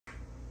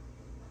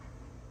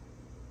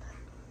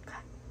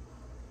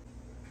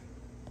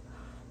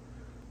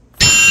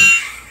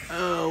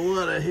Oh,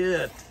 what a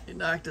hit. He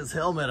knocked his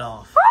helmet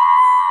off.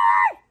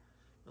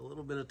 A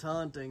little bit of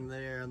taunting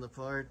there on the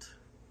part.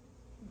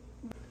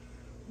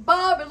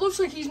 Bob, it looks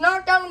like he's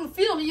knocked out on the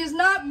field. He is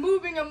not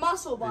moving a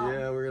muscle, Bob.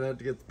 Yeah, we're going to have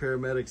to get the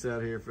paramedics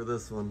out here for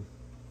this one.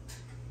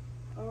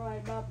 All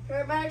right, Bob.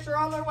 Paramedics are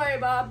on their way,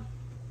 Bob.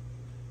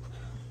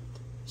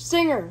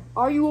 Singer,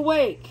 are you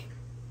awake?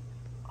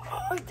 Oh,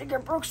 I think I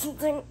broke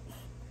something.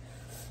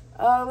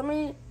 Let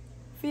me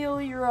feel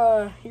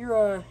your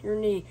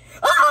knee.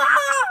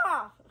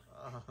 Ah!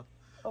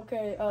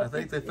 Okay. I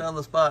think they found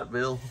the spot,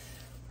 Bill.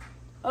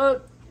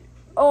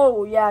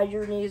 Oh yeah,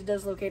 your knee is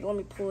dislocated. Let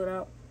me pull it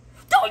out.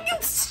 Don't you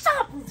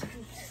stop!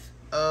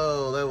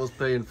 Oh, that was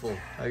painful.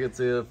 I could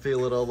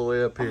feel it all the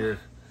way up here.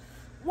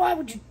 Why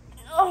would you?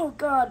 Oh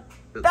God,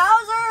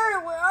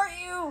 Bowser, where are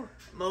you?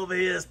 I'm over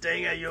here,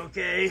 Stinger. You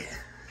okay?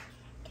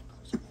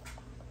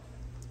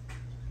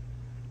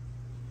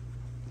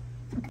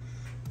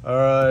 All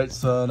right,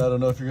 son. I don't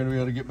know if you're going to be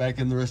able to get back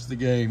in the rest of the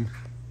game.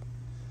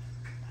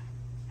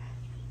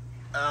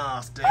 Oh,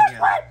 Stinger.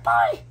 Right,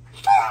 buddy.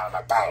 Stay out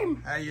of the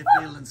game. How you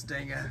feeling,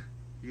 Stinger?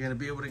 You going to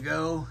be able to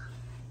go?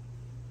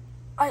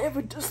 I have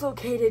a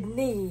dislocated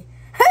knee.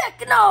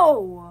 Heck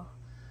no!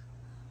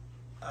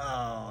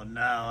 Oh,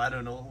 no. I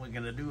don't know what we're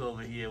going to do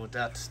over here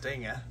without the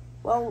Stinger.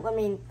 Well, I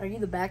mean, are you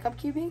the backup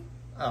QB?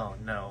 Oh,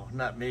 no.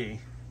 Not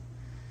me.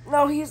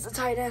 No, he's the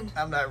tight end.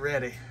 I'm not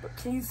ready. But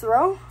can you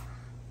throw?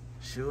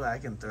 Sure, I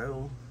can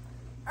throw.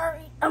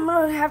 Alright, I'm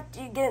gonna have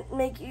to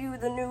make you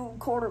the new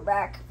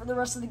quarterback for the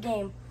rest of the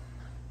game.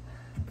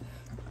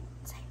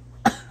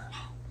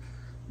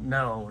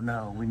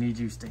 No, we need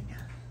you,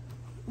 Stinger.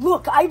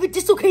 Look, I have a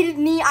dislocated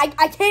knee.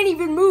 I can't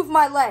even move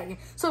my leg.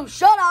 So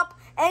shut up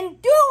and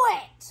do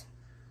it!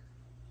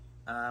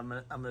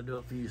 I'm gonna do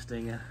it for you,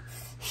 Stinger.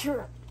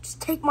 Sure,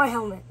 just take my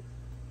helmet.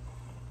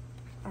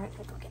 Alright,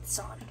 let's go get this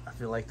on. I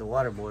feel like the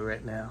water boy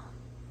right now.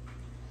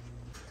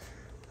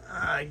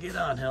 Alright, get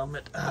on,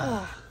 helmet.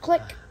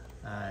 Click.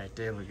 Alright,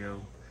 there we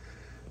go.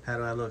 How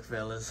do I look,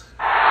 fellas?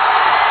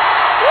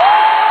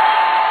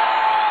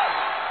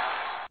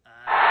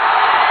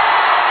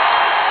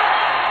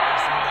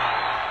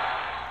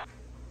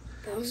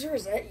 Bowser,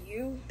 is that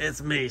you?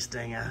 It's me,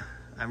 Stinger.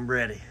 I'm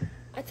ready.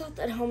 I thought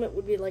that helmet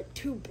would be like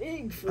too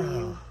big for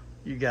you.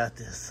 You got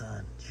this,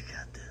 son. You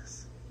got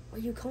this. Why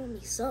you calling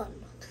me son?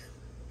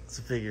 It's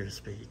a figure of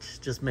speech.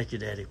 Just make your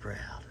daddy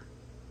proud.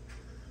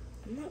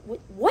 I'm not.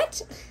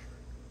 What?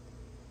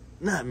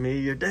 Not me,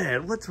 your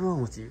dad. What's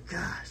wrong with you?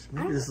 Gosh,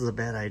 maybe this is a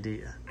bad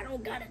idea. I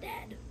don't got a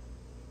dad.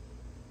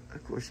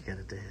 Of course you got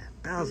a dad.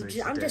 Bowser's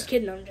your I'm dad. just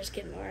kidding. I'm just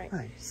kidding. All right.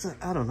 Hey, son,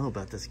 I don't know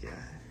about this guy.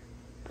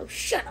 Oh,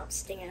 shut up,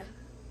 Stinger.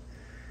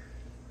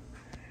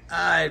 All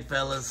right,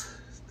 fellas.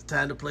 It's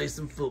time to play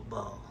some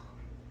football.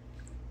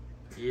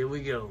 Here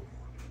we go.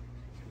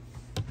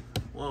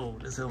 Whoa,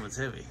 this helmet's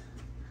heavy.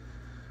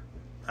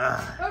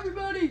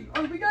 Everybody,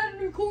 we got a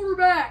new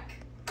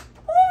quarterback.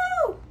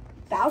 Woo!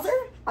 Bowser?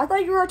 I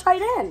thought you were a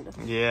tight end.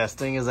 Yeah,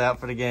 Stinger's out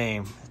for the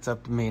game. It's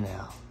up to me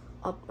now.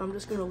 I'm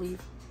just gonna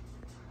leave.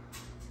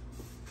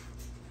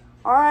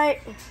 All right,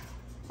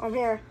 I'm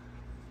here.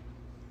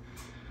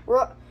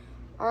 All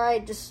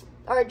right. Just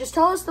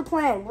tell us the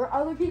plan.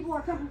 Other people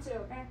are coming too.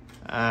 Okay.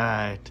 All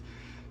right.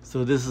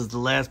 So this is the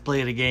last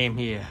play of the game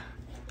here.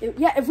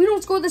 If we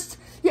don't score this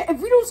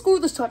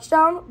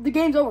touchdown, the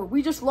game's over.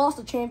 We just lost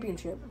the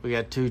championship. We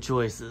got two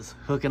choices: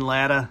 hook and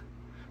ladder,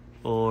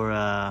 or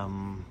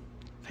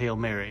Hail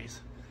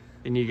Marys.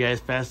 And you guys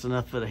fast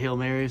enough for the Hail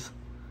Marys?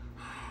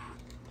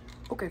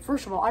 Okay,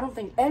 first of all, I don't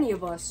think any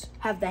of us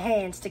have the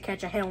hands to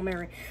catch a Hail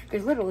Mary.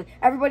 Because literally,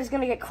 everybody's going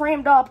to get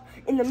crammed up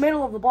in the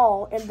middle of the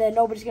ball, and then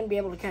nobody's going to be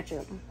able to catch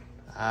it. All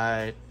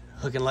right,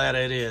 hook and ladder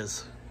it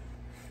is.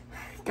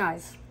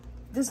 Guys,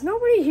 does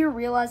nobody here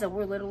realize that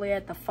we're literally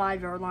at the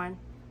 5-yard line?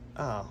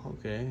 Oh,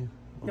 okay.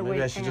 Well, No, maybe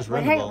wait, I should just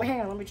hang run the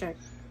ball. on, let me check.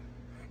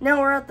 No,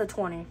 we're at the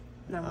 20.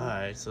 No. All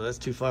right, so that's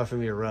too far for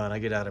me to run. I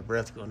get out of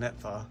breath going that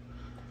far.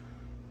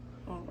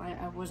 Well,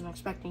 I wasn't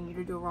expecting you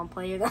to do a run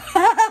play either.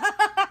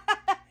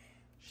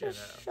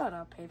 Shut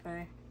up,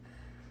 Pepe.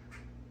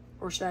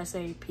 Or should I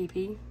say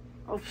PP?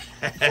 Oh,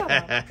 shut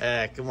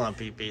up. Come on,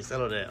 PP,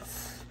 settle down.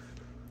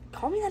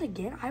 Call me that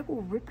again, I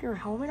will rip your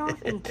helmet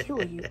off and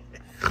kill you.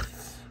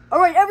 All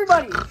right,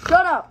 everybody,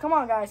 shut up. Come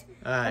on, guys.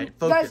 All right,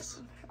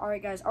 focus. All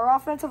right, guys, our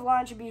offensive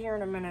line should be here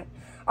in a minute.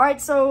 All right,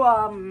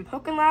 so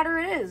hook and ladder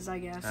it is, I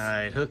guess. All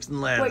right, hooks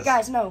and ladders. Wait,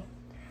 guys, no.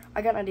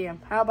 I got an idea.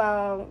 How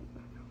about...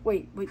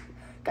 Wait,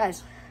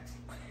 guys.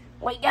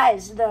 Wait,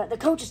 guys, the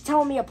coach is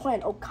telling me a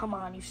plan. Oh, come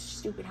on, you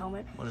stupid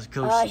helmet. What is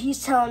coach?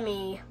 He's telling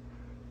me...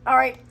 All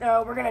right,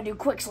 we're going to do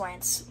quick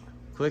slants.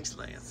 Quick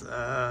slants. All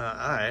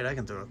right, I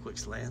can throw a quick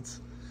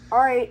slants. All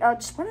right,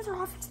 just when is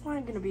our offensive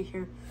line going to be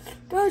here?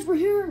 Guys, we're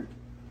here.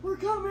 We're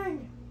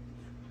coming.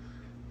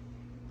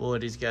 Boy,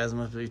 these guys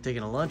must be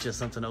taking a lunch or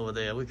something over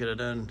there. We could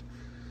have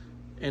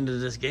ended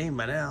this game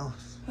by now.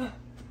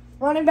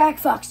 Running back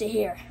Foxy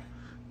here.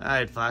 All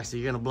right, Foxy,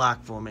 you're going to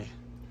block for me.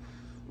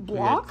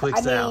 Block? Quick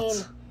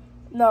outs.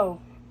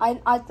 No.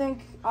 I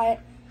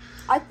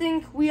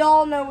think we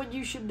all know what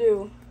you should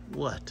do.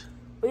 What?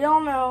 we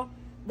all know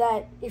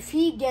that if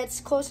he gets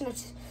close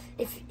enough,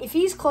 if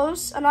he's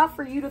close enough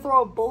for you to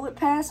throw a bullet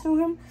pass to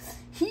him,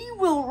 he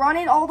will run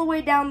it all the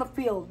way down the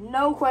field.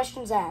 No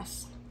questions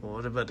asked. Well,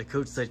 what about the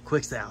coach said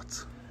quick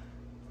outs?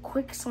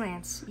 Quick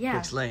slants. Yeah.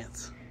 Quick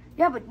slants.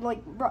 Yeah, but,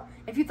 like, bro,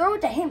 if you throw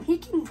it to him, he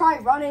can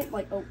probably run it,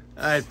 like, oh. All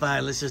right,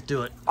 fine. Let's just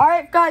do it. All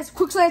right, guys,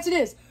 quick slants it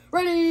is.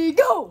 Ready,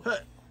 go! Huh.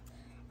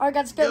 All right, guys,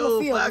 let's get on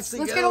the field. Foxy,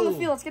 Let's go. get on the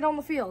field. Let's get on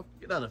the field.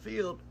 Get on the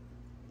field.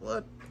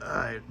 What? All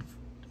right.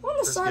 We're on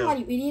the Let's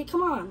sideline, go. you idiot.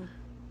 Come on.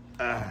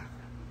 All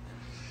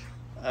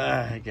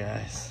right,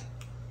 guys.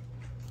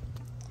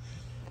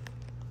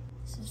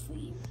 This is for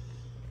you.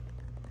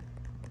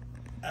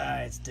 All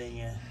right,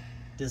 Stinger.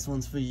 This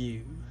one's for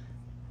you.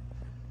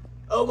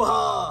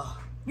 Omaha.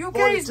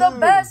 UK's the 42.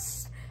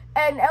 best,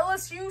 and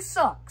LSU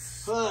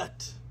sucks.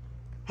 Hut.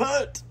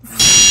 Hut.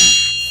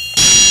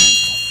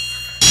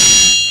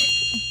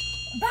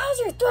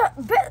 Bowser, throw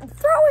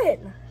it.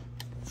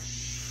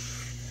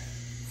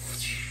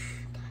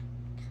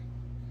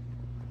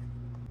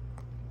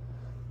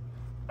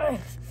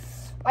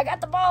 I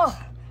got the ball.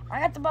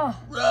 I got the ball.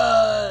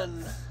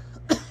 Run.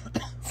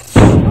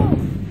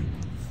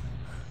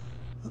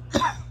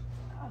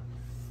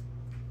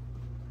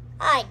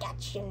 I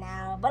got you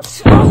now,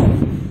 but oh.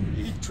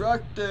 He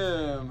trucked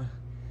him.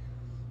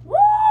 Woo!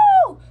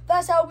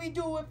 That's how we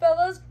do it,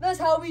 fellas. That's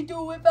how we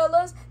do it,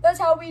 fellas. That's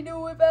how we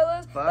do it,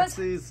 fellas.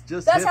 Foxy's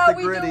just That's hit how the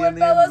we do gritty it, in the end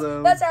fellas.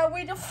 zone. That's how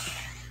we do.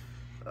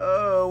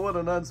 Oh, what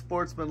an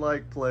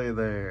unsportsmanlike play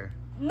there.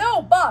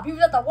 No, Bob. He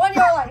was at the 1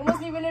 yard line. He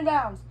wasn't even in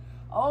bounds.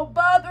 Oh,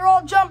 Bob, they're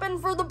all jumping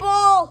for the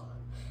ball.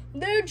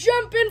 They're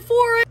jumping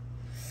for it.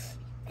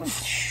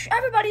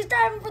 Everybody's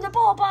diving for the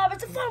ball, Bob.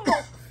 It's a fumble.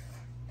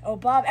 Oh,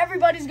 Bob,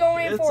 everybody's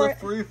going in for it.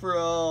 It's a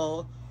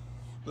free-for-all.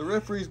 The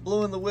referee's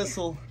blowing the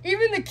whistle.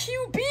 Even the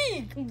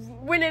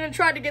QB went in and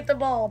tried to get the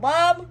ball,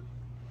 Bob.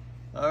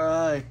 All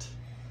right.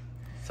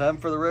 Time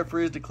for the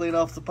referees to clean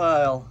off the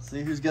pile.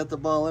 See who's got the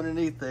ball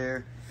underneath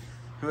there.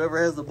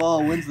 Whoever has the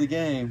ball wins the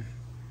game.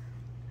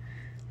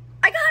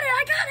 I got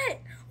it.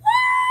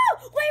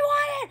 Woo! We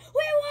won it.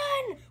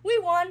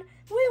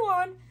 We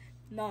won.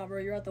 Nah, bro,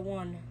 you're at the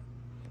 1.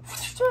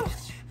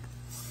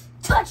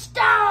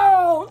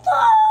 Touchdown!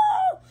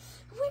 Woo!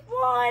 We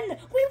won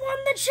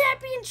the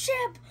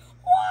championship.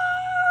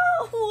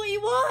 Whoa! We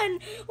won,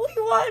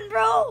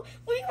 bro.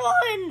 We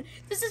won.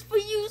 This is for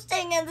you,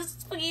 Stinger.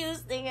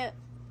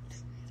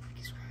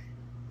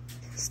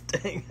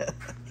 Stinger.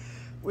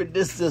 We did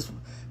this.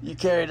 You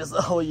carried us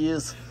all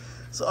years.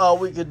 So all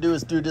we could do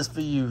is do this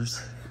for you.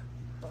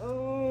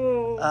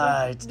 Oh. All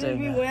right, Did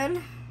Stinger. we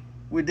win?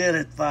 We did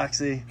it,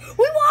 Foxy.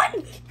 We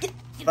won! Get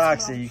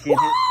Foxy,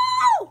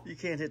 you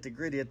can't hit the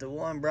gritty at the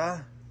 1,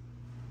 brah.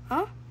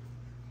 Huh?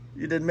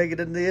 You didn't make it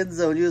in the end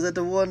zone. You was at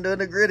the 1 doing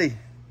the gritty.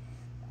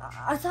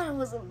 I thought it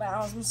was in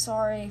bounds. I'm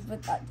sorry,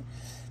 but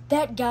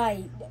that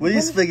guy. We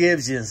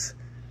forgives you.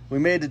 We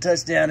made the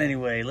touchdown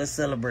anyway. Let's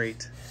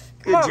celebrate.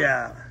 Good Come on.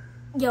 job.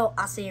 Yo,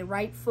 I say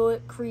right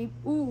foot creep.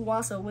 Ooh,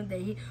 also when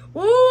they.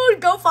 Ooh,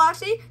 go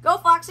Foxy.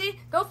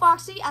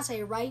 I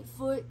say right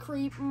foot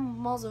creep.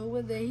 Also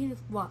when they.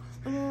 What?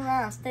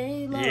 I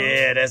stay low.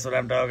 Yeah, that's what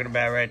I'm talking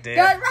about right there.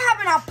 Guys, we're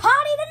having a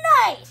party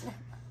tonight.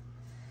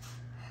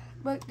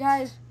 But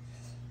guys,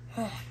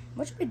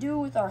 what should we do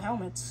with our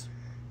helmets?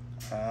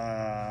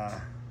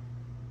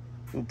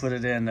 We'll put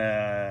it in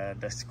the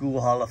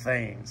School Hall of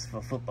Fames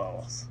for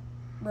footballs.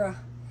 Bruh.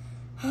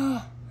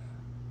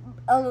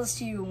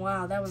 LSU,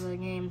 wow, that was a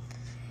game.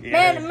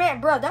 Yeah,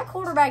 Man, bro, that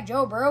quarterback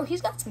Joe Burrow,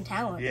 he's got some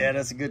talent. Yeah,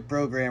 that's a good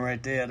program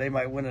right there. They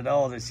might win it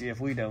all this year if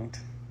we don't.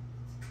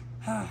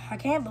 I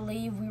can't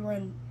believe we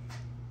were,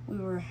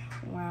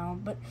 wow.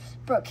 But,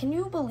 bro, can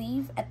you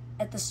believe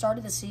at the start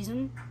of the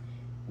season,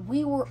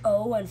 we were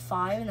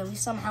 0-5, and then we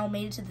somehow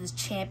made it to this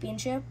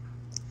championship?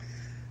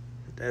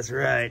 That's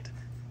right.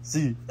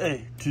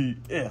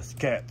 C-A-T-S,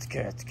 cats.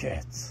 Go,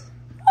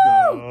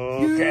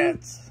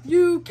 Cats.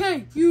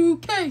 UK.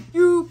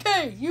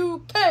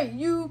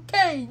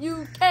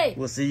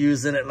 We'll see you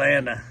in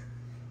Atlanta.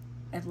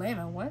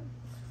 Atlanta, what?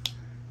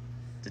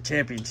 The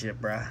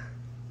championship, brah.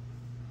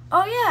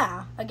 Oh,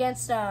 yeah,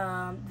 against the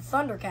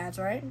Thundercats,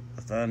 right?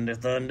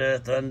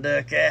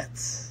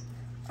 Thundercats.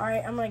 All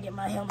right, I'm going to get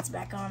my helmets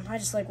back on. I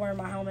just like wearing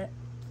my helmet.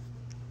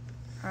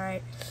 All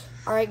right,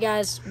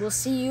 guys. We'll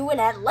see you in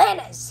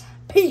Atlantis.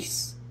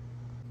 Peace.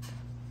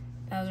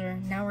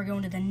 Now we're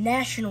going to the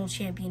national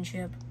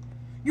championship.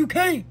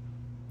 UK.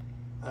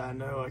 I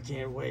know, I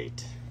can't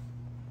wait.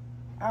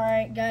 All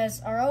right,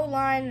 guys. Our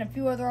O-line and a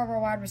few other of our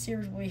wide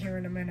receivers will be here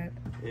in a minute.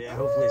 Yeah,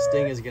 hopefully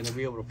Sting is going to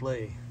be able to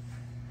play.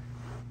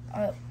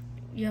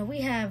 Yeah,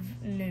 we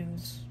have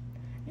news.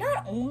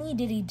 Not only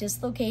did he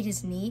dislocate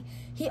his knee,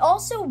 he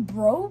also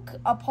broke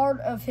a part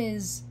of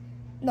his.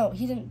 No,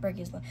 he didn't break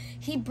his leg.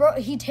 He tore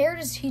his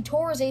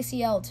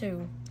ACL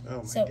too.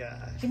 Oh my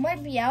gosh. He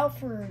might be out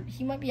for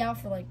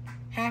like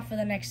half of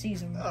the next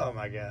season. Oh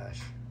my gosh.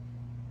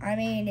 I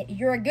mean,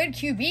 you're a good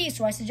QB,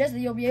 so I suggest that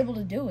you'll be able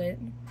to do it.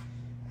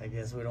 I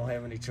guess we don't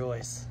have any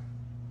choice.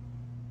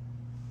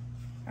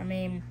 I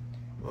mean,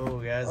 Whoa,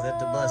 guys, that's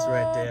the bus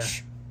right there.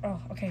 Oh,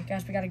 okay,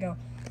 guys, we gotta go.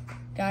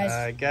 Guys. All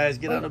right, guys,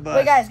 get on the bus.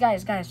 Wait,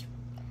 guys.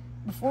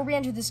 Before we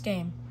enter this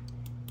game,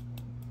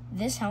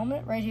 this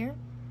helmet right here,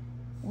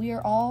 we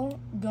are all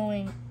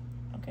going.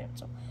 Okay,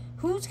 so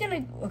who's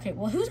gonna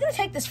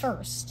take this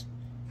first?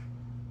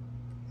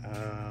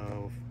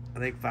 I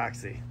think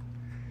Foxy.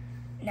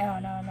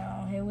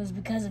 No. It was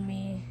because of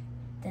me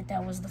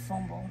that was the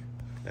fumble.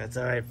 That's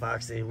all right,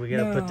 Foxy. We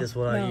gotta put this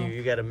one on you.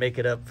 You gotta make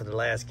it up for the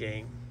last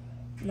game.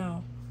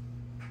 No.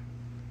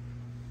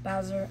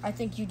 Bowser, I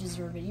think you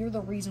deserve it. You're the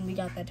reason we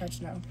got that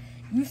touchdown.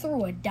 You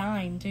threw a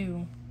dime,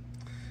 too.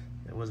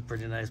 It was a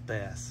pretty nice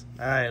pass.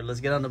 All right, let's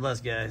get on the bus,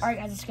 guys. All right,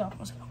 guys, let's go.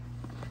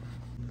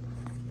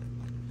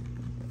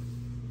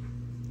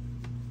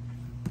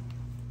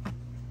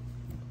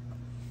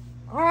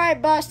 All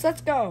right, bus,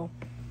 let's go.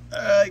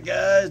 All right,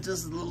 guys, this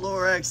is the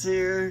Lorax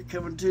here,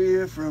 coming to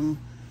you from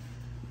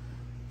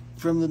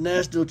the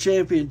national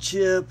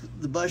championship.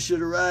 The bus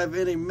should arrive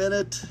any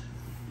minute.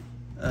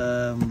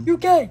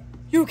 UK.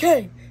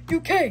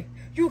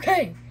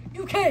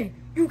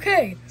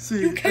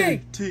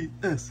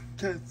 C-A-T-S,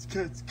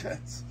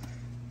 cats.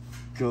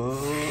 Go,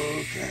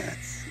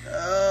 Cats.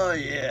 Oh,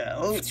 yeah.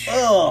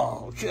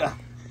 Oh, God.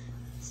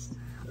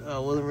 I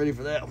wasn't ready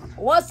for that one.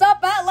 What's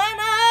up,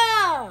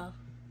 Atlanta?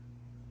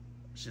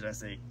 Should I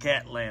say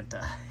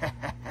Catlanta?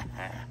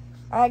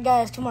 All right,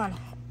 guys, come on.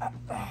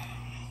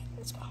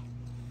 Let's go.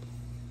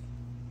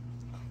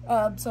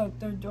 So,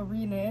 are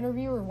we in an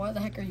interview, or why the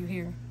heck are you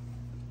here?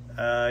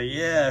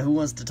 Yeah, who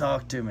wants to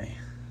talk to me?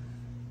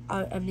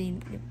 I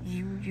mean,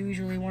 you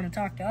usually want to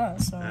talk to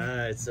us, so. All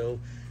right, so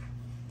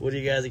what do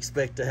you guys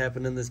expect to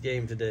happen in this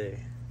game today?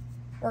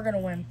 We're going to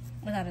win,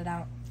 without a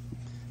doubt.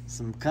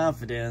 Some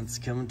confidence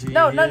coming to you.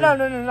 No.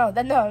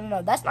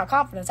 That's not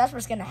confidence. That's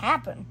what's going to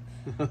happen.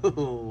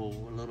 Oh,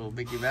 a little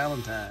Mickey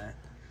Valentine.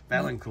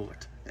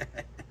 Valancourt.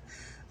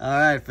 All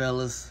right,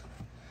 fellas.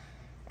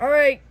 All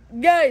right,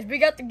 guys, we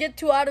got to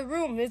get out of the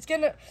room.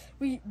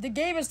 The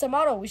game is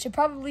tomorrow. We should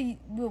probably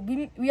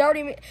we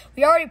already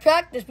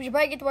practiced. We should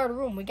probably get out of the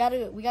room. We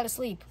gotta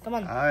sleep. Come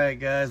on. All right,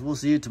 guys, we'll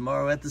see you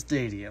tomorrow at the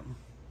stadium.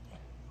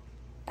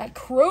 At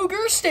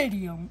Kroger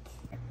Stadium.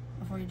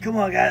 Come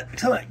on, guys.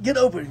 Come on, get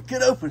open.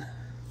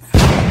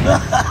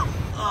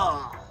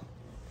 Oh.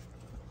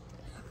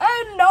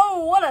 And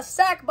no, what a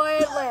sack by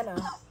Atlanta.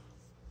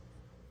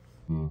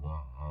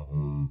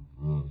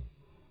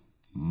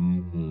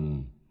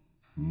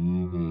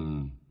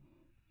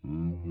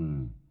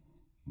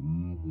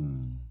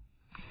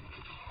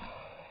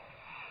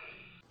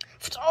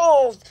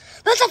 Oh,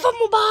 that's a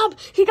fumble, Bob.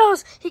 He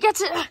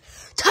gets it.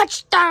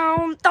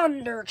 Touchdown,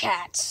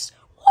 Thundercats.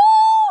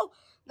 Woo!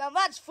 Now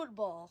that's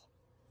football.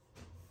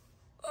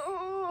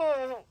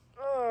 Oh,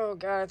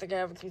 God, I think I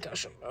have a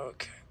concussion.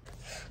 Okay.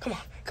 Come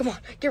on.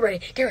 Get ready.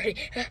 Got it.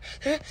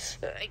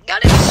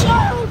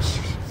 Ouch!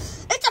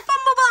 It's a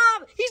fumble,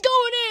 Bob. He's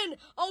going in.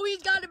 Oh,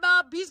 he's got it,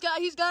 Bob. He's got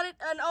it.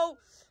 And oh,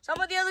 some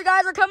of the other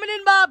guys are coming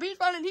in, Bob. He's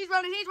running,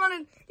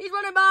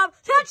 Bob.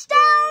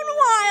 Touchdown,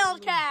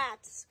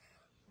 Wildcats.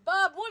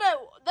 Bob,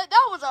 that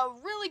was a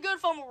really good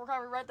fumble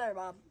recovery right there,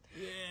 Bob.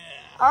 Yeah.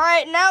 All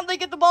right, now they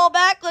get the ball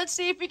back. Let's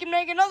see if we can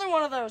make another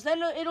one of those.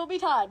 Then it'll be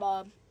tied,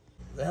 Bob.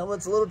 The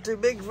helmet's a little too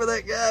big for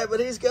that guy, but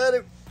he's got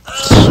it.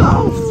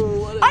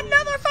 Oh,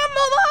 another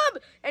fumble,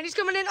 Bob. And he's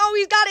coming in. Oh,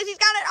 he's got it.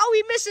 Oh,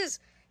 he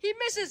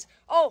misses.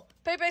 Oh,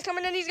 Pepe's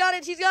coming in. He's got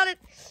it.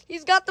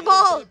 He's got the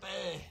ball.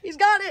 He's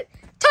got it.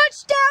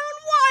 Touchdown,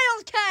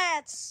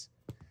 Wildcats.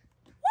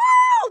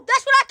 Woo!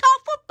 That's what I call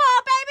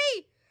football,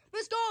 baby.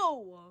 Let's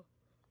go.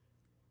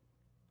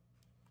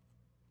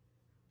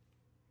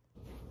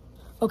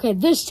 Okay,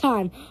 this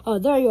time. Oh,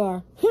 there you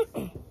are.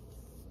 All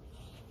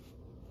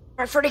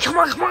right, Freddie, come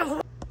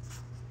on.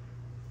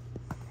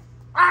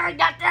 I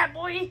got that,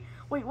 boy.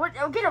 Wait, what?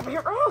 Oh, get over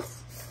here. Oh.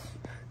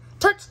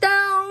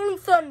 Touchdown,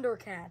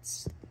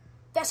 Thundercats.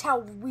 That's how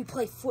we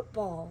play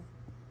football.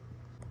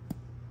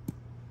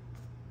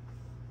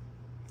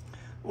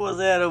 What was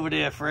that over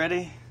there,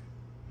 Freddie?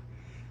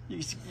 You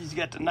just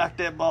got to knock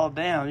that ball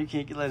down. You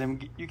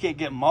can't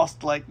get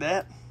mossed like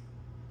that.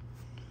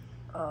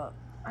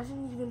 I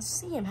didn't even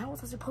see him. How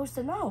was I supposed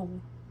to know?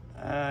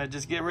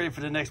 Just get ready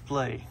for the next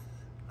play.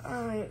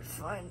 All right,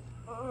 fine.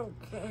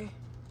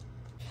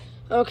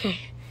 Okay.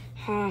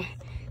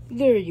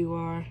 There you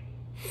are.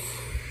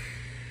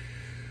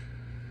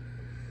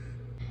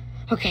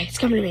 Okay, it's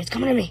coming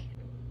to me.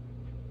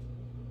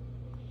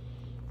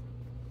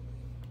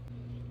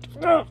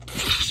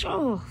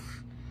 Oh.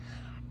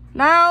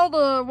 Now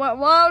the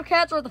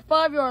Wildcats are at the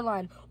 5-yard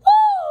line.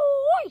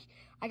 Woo!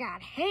 I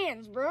got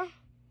hands, bro.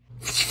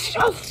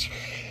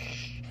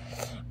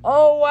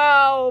 Oh,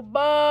 wow,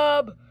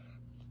 Bob.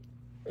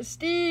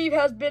 Steve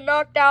has been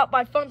knocked out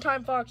by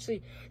Funtime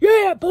Foxy.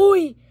 Yeah,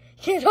 boy.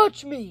 Can't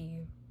touch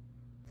me.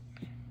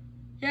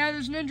 Yeah,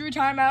 there's an injury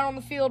timeout on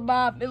the field,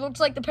 Bob. It looks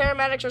like the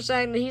paramedics are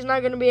saying that he's not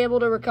going to be able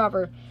to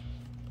recover.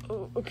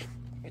 Oh, okay.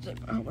 Let me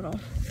take my helmet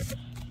off.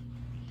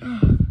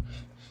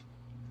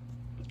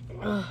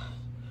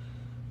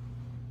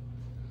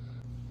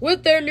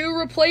 With their new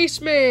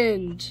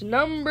replacement,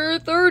 number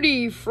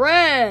 30,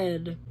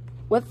 Fred.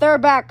 with their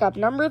backup,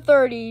 number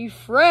 30,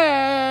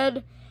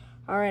 Fred.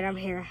 All right, I'm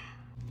here.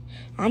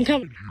 I'm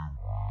coming.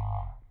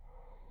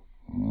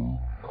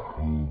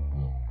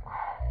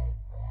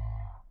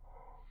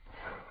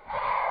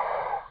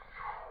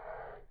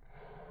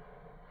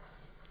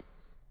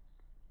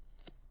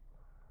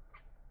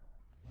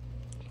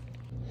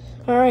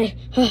 All right.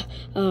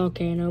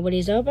 Okay,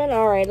 nobody's open.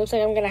 All right, looks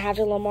like I'm going to have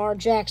to Lamar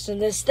Jackson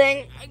this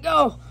thing.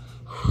 Go.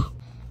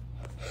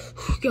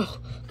 Go.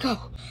 Go.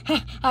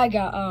 I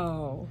got...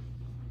 Oh.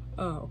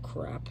 Oh,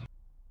 crap.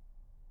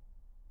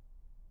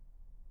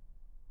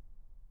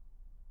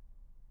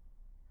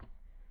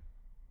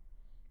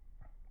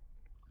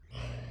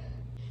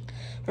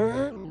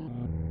 Oh.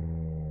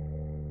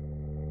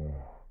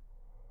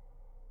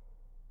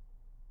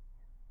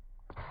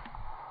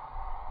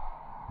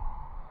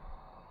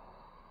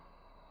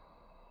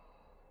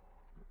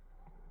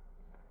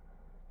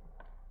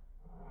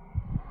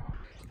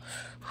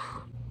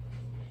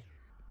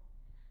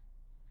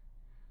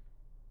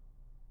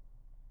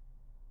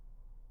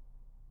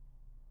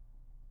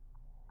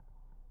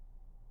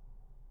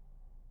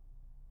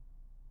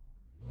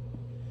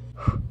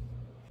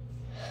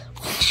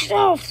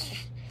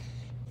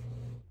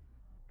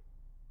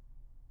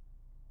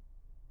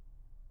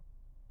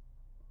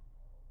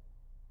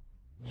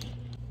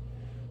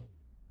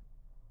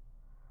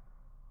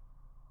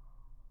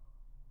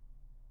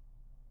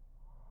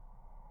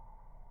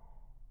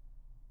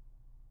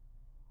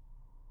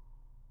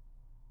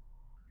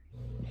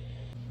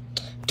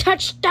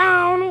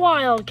 Touchdown,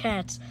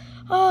 Wildcats.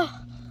 Oh,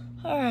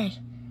 all right.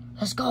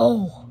 Let's go.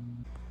 All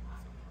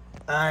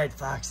right,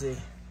 Foxy.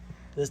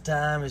 This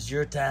time is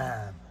your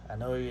time. I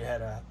know you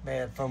had a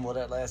bad fumble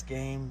that last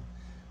game.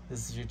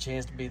 This is your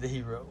chance to be the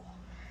hero.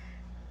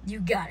 You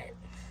got it.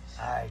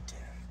 All right.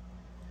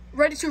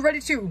 Ready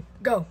to,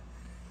 go.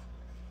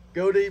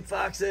 Go deep,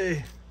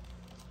 Foxy.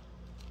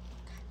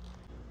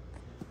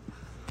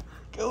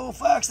 Go,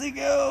 Foxy,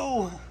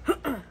 go.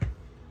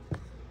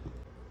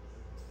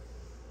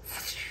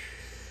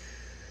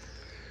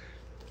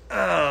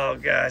 Oh,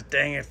 gosh,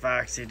 dang it,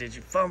 Foxy. Did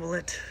you fumble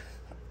it?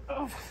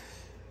 Oh.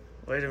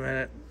 Wait a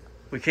minute.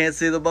 We can't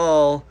see the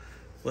ball.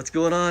 What's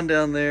going on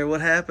down there?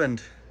 What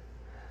happened?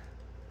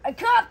 I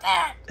caught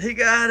that. He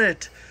got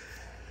it.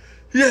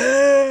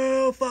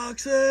 Yeah,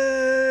 Foxy.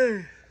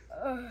 Am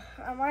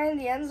I in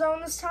the end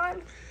zone this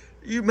time?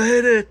 You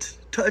made it.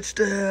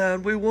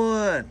 Touchdown. We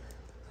won.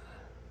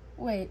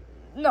 Wait,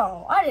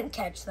 no, I didn't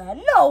catch that.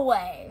 No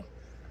way.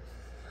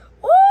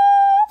 Woo!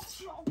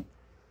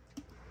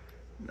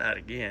 Not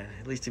again.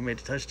 At least he made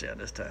a touchdown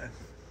this time.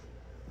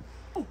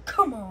 Oh,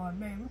 come on,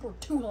 man. We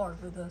worked too hard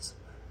for this.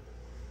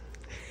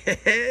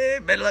 Hey,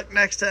 better luck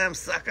next time,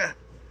 sucker.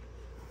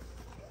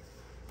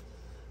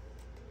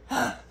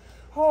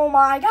 Oh,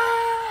 my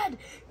God.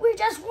 We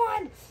just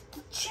won the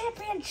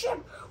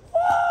championship.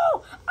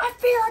 Whoa! I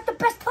feel like the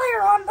best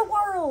player in the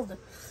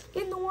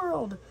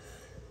world.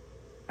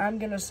 I'm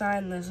going to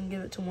sign this and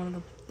give it to one of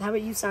the... How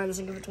about you sign this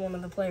and give it to one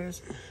of the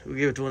players? We'll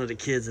give it to one of the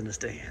kids in the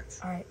stands.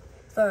 All right.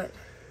 Throw it.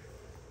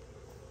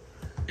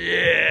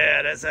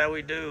 Yeah, that's how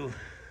we do.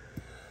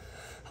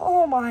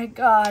 Oh, my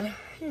God.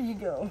 Here you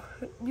go.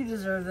 You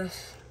deserve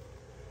this.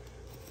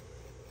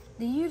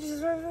 Do you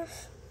deserve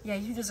this? Yeah,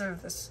 you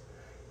deserve this.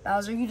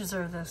 Bowser, you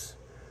deserve this.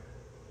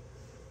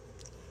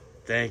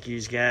 Thank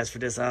you guys for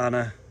this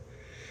honor.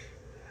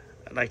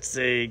 I'd like to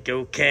say,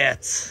 go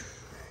Cats.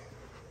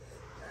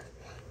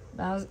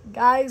 Bowser,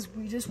 guys,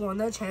 we just won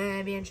the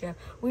championship.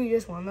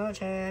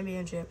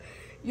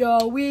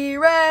 Yo, we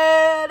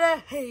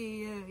ready.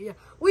 Hey, yeah.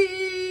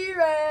 We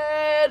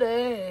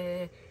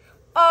ready.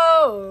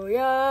 Oh,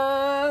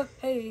 yeah.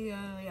 Hey,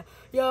 yeah.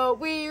 Yo,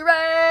 we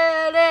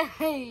ready.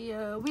 Hey,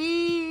 yeah.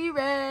 We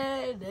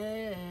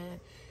ready.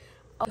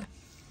 Oh.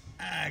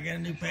 I got a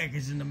new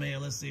package in the mail.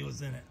 Let's see what's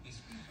in it.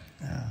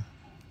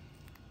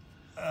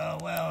 Oh,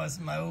 wow, it's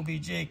my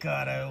OBJ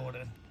card I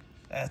ordered.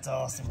 That's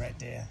awesome right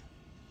there.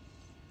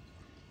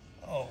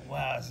 Oh,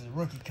 wow, this is a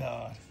rookie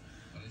card.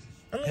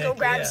 Let me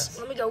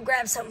go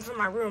grab something from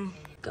my room.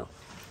 Go.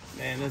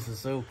 Man, this is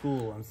so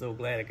cool. I'm so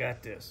glad I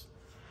got this.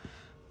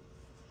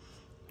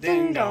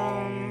 Ding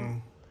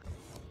dong.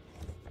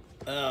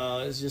 Oh,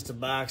 it's just a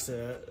box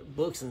of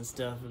books and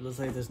stuff. It looks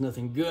like there's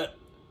nothing good.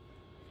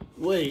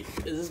 Wait,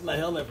 is this my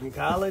helmet from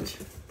college?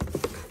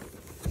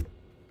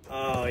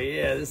 Oh,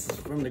 yeah, this is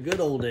from the good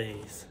old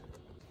days.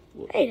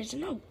 Hey, there's a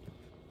note.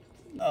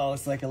 Oh,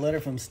 it's like a letter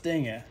from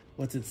Stinger.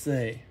 What's it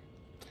say?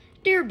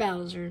 Dear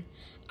Bowser,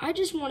 I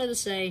just wanted to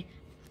say,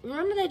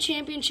 remember that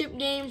championship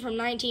game from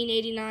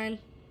 1989?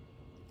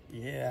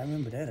 Yeah, I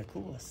remember that, of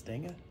course,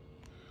 Stinger.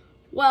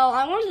 Well,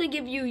 I wanted to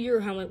give you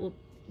your helmet,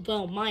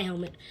 well, my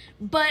helmet,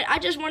 but I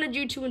just wanted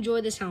you to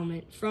enjoy this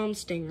helmet from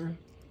Stinger.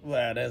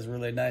 Wow, that's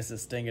really nice of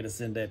Stinger to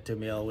send that to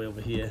me all the way over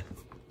here.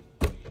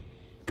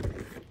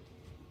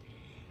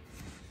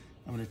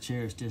 I'm going to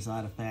cherish this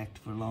artifact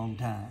for a long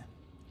time.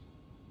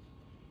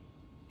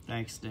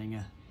 Thanks,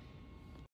 Stinger.